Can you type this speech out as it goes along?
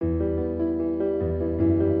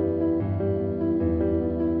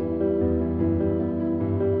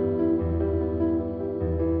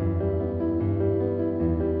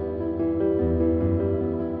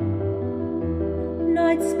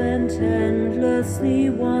spent endlessly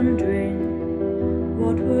wondering,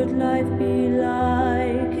 what would life be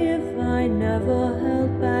like if I never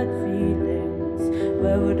held back feelings?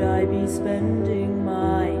 Where would I be spending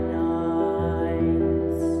my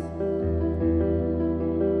nights?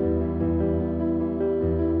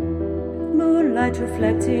 Moonlight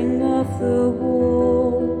reflecting off the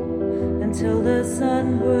wall until the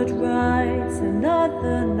sun would rise.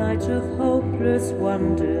 Another night of hopeless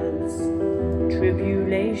wonders,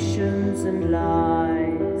 tribulations and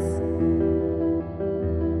lies.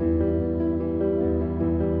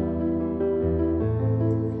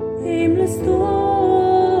 Aimless thoughts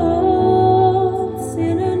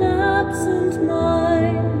in an absent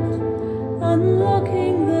mind,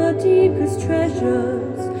 unlocking the deepest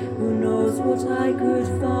treasures. Who knows what I could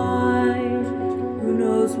find? Who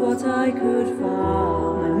knows what I could find?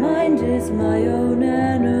 My mind is my own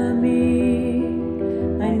enemy.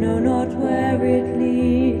 I know not where it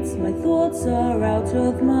leads. My thoughts are out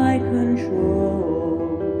of my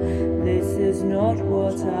control. This is not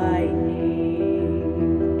what I need.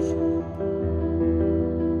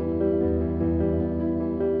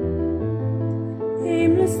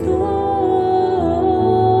 Aimless thoughts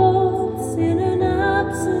in an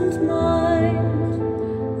absent mind,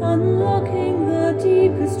 unlocking the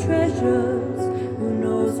deepest treasures. Who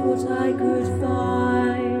knows what I could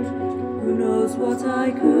find? Who knows what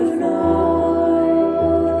I could find?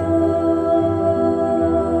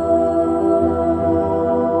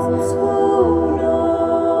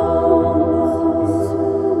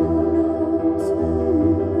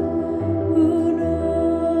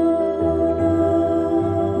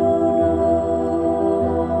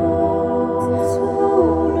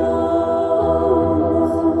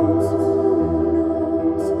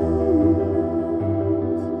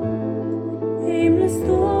 Aimless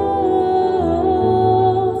thoughts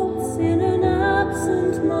in an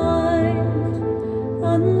absent mind,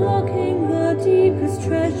 unlocking the deepest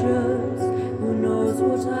treasures. Who knows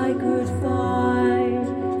what I could find?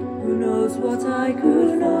 Who knows what I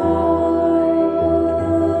could find?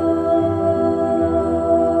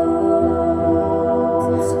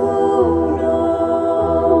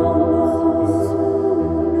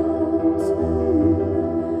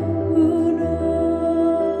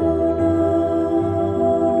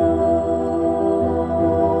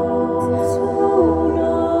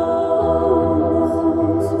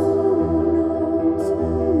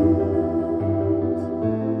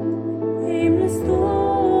 Aimless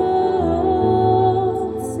thoughts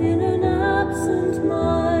in an absent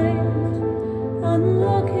mind,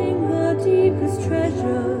 unlocking the deepest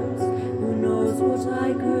treasures. Who knows what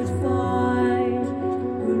I could find?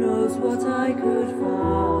 Who knows what I could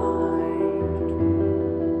find?